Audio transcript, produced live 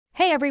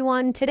Hey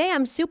everyone, today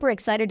I'm super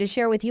excited to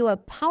share with you a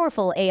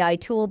powerful AI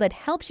tool that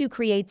helps you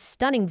create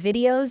stunning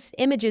videos,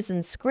 images,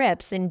 and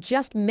scripts in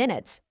just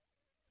minutes.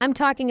 I'm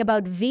talking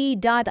about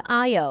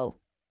Veed.io,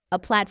 a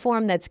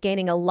platform that's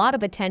gaining a lot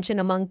of attention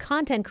among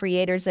content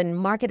creators and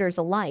marketers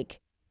alike.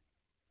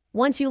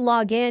 Once you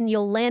log in,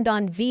 you'll land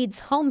on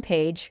Veed's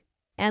homepage,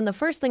 and the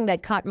first thing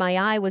that caught my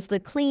eye was the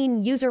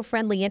clean,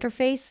 user-friendly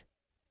interface.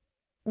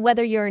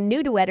 Whether you're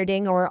new to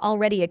editing or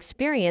already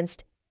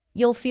experienced,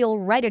 you'll feel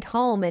right at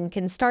home and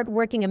can start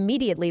working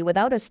immediately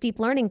without a steep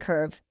learning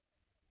curve.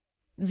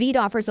 Veed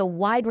offers a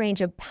wide range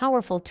of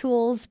powerful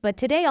tools, but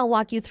today I'll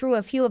walk you through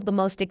a few of the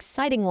most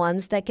exciting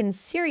ones that can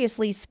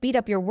seriously speed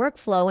up your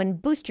workflow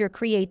and boost your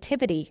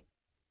creativity.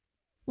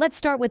 Let's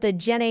start with the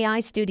Gen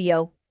AI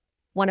Studio,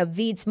 one of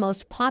Veed's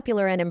most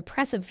popular and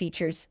impressive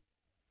features.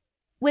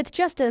 With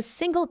just a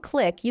single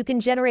click, you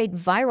can generate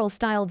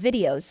viral-style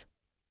videos.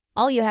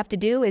 All you have to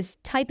do is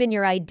type in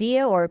your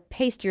idea or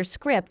paste your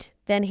script,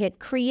 then hit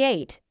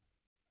Create.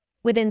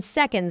 Within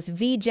seconds,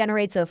 Veed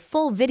generates a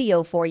full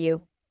video for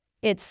you.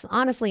 It's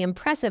honestly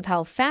impressive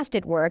how fast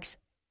it works,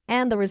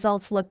 and the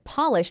results look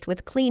polished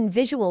with clean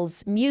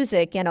visuals,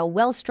 music, and a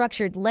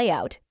well-structured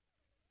layout.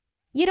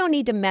 You don't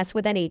need to mess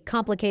with any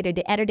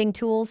complicated editing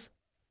tools.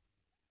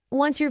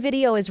 Once your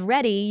video is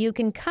ready, you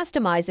can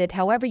customize it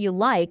however you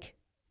like,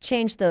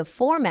 change the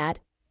format,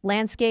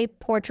 landscape,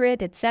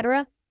 portrait,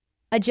 etc.,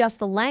 adjust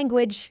the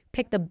language,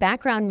 pick the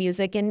background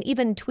music, and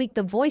even tweak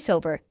the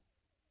voiceover.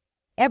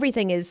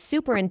 Everything is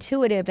super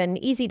intuitive and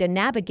easy to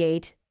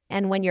navigate,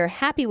 and when you're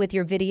happy with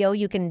your video,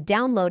 you can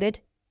download it,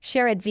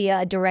 share it via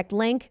a direct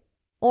link,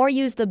 or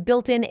use the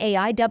built-in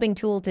AI dubbing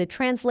tool to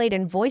translate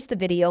and voice the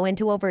video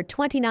into over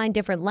 29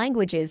 different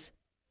languages,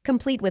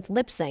 complete with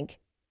lip sync.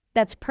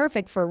 That's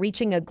perfect for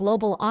reaching a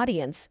global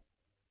audience.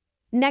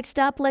 Next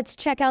up, let's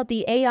check out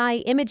the AI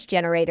Image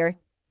Generator,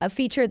 a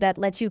feature that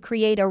lets you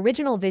create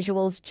original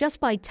visuals just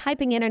by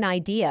typing in an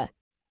idea.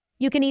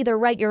 You can either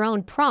write your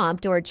own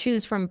prompt or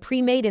choose from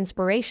pre-made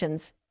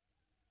inspirations.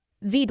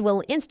 Veed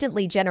will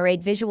instantly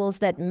generate visuals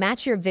that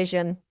match your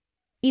vision.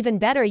 Even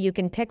better, you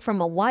can pick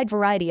from a wide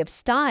variety of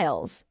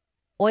styles: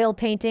 oil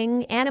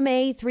painting,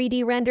 anime,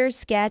 3D render,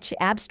 sketch,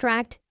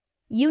 abstract,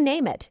 you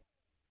name it.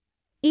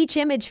 Each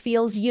image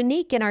feels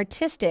unique and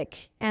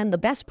artistic, and the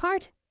best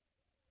part?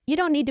 You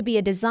don't need to be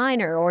a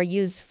designer or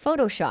use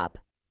Photoshop.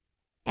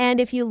 And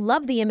if you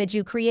love the image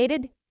you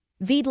created,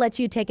 Veed lets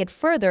you take it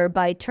further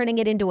by turning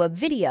it into a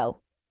video.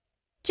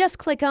 Just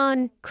click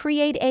on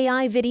Create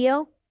AI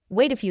Video,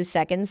 wait a few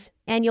seconds,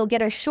 and you'll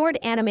get a short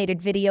animated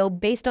video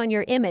based on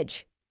your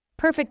image,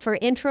 perfect for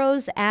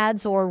intros,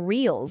 ads, or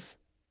reels.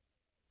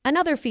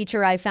 Another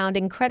feature I found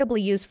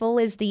incredibly useful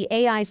is the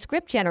AI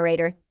Script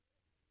Generator.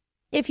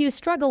 If you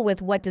struggle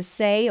with what to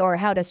say or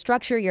how to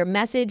structure your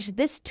message,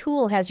 this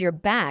tool has your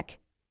back.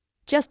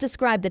 Just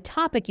describe the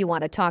topic you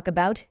want to talk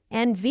about,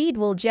 and Veed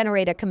will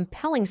generate a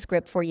compelling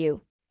script for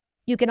you.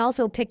 You can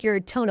also pick your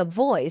tone of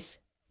voice,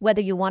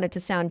 whether you want it to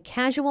sound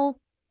casual,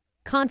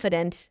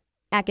 confident,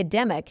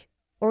 academic,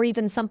 or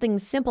even something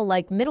simple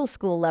like middle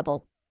school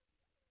level.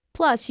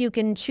 Plus, you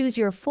can choose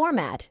your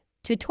format,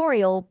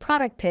 tutorial,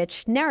 product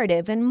pitch,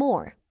 narrative, and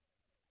more.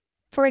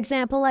 For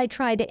example, I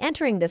tried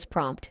entering this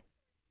prompt.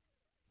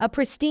 A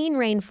pristine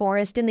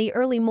rainforest in the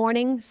early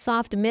morning,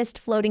 soft mist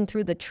floating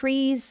through the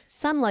trees,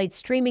 sunlight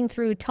streaming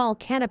through tall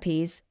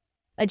canopies,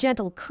 a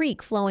gentle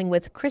creek flowing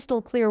with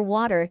crystal clear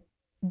water,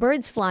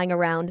 birds flying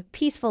around,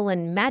 peaceful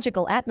and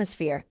magical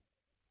atmosphere.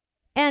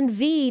 And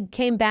Veed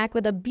came back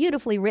with a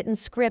beautifully written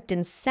script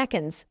in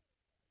seconds.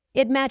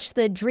 It matched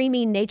the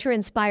dreamy,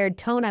 nature-inspired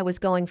tone I was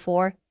going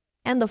for,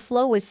 and the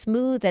flow was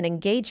smooth and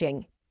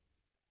engaging.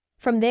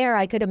 From there,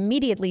 I could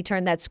immediately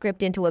turn that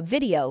script into a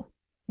video.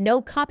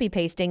 No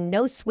copy-pasting,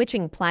 no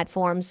switching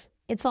platforms.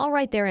 It's all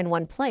right there in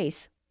one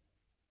place.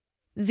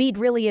 Veed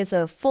really is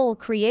a full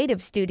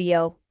creative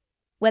studio.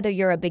 Whether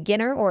you're a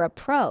beginner or a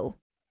pro,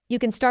 you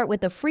can start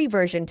with the free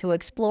version to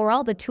explore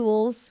all the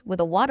tools with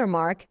a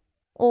watermark,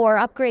 or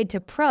upgrade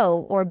to pro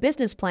or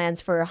business plans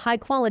for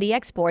high-quality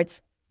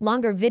exports,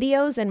 longer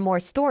videos, and more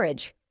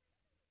storage.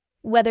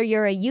 Whether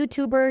you're a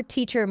YouTuber,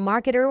 teacher,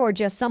 marketer, or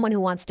just someone who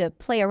wants to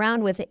play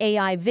around with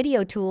AI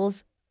video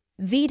tools,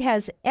 Veed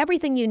has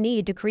everything you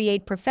need to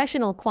create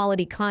professional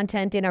quality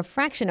content in a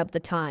fraction of the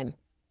time.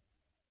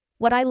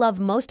 What I love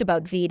most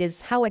about Veed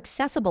is how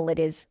accessible it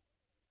is.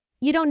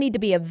 You don't need to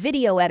be a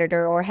video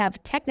editor or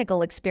have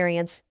technical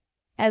experience.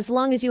 As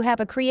long as you have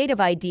a creative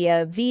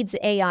idea, Veed's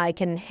AI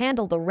can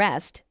handle the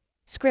rest.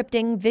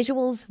 Scripting,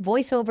 visuals,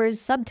 voiceovers,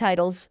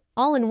 subtitles,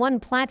 all in one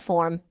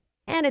platform.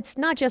 And it's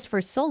not just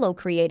for solo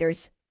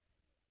creators.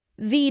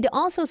 Veed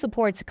also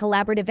supports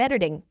collaborative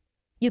editing.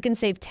 You can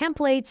save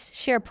templates,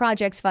 share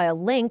projects via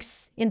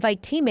links,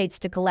 invite teammates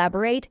to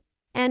collaborate,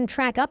 and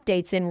track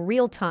updates in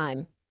real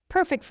time.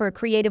 Perfect for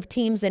creative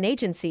teams and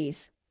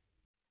agencies.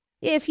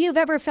 If you've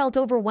ever felt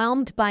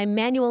overwhelmed by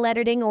manual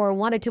editing or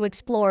wanted to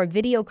explore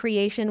video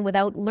creation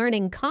without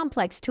learning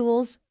complex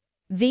tools,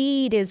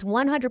 Veed is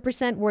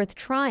 100% worth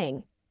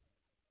trying.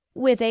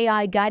 With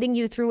AI guiding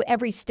you through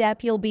every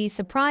step, you'll be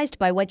surprised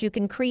by what you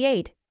can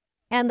create.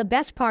 And the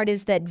best part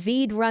is that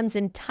Veed runs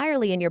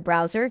entirely in your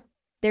browser.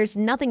 There's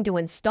nothing to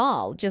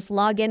install. Just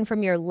log in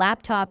from your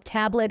laptop,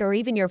 tablet, or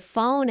even your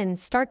phone and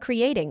start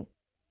creating.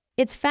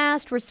 It's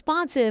fast,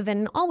 responsive,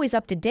 and always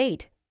up to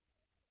date.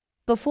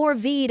 Before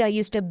Veed, I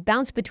used to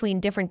bounce between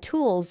different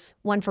tools,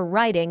 one for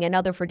writing,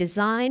 another for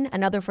design,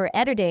 another for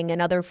editing,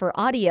 another for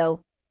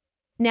audio.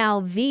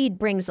 Now, Veed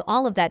brings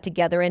all of that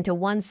together into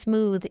one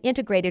smooth,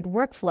 integrated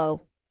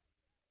workflow.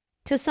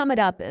 To sum it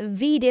up,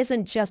 Veed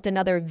isn't just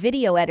another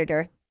video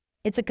editor.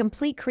 It's a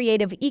complete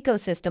creative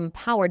ecosystem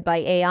powered by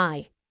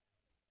AI.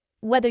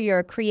 Whether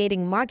you're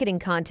creating marketing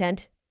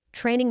content,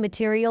 training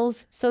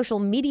materials, social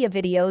media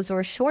videos,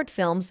 or short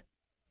films,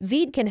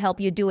 Veed can help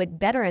you do it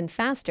better and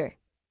faster.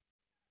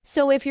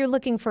 So if you're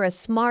looking for a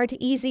smart,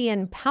 easy,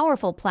 and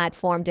powerful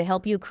platform to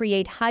help you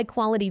create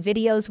high-quality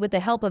videos with the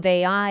help of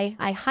AI,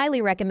 I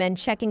highly recommend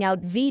checking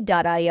out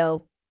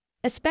Veed.io.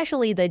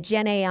 Especially the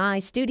Gen AI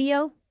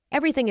Studio,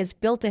 everything is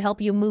built to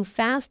help you move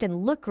fast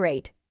and look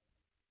great.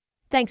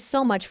 Thanks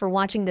so much for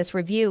watching this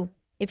review.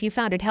 If you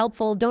found it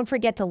helpful, don't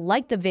forget to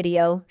like the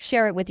video,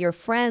 share it with your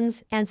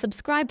friends, and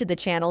subscribe to the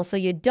channel so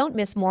you don't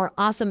miss more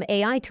awesome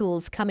AI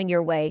tools coming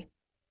your way.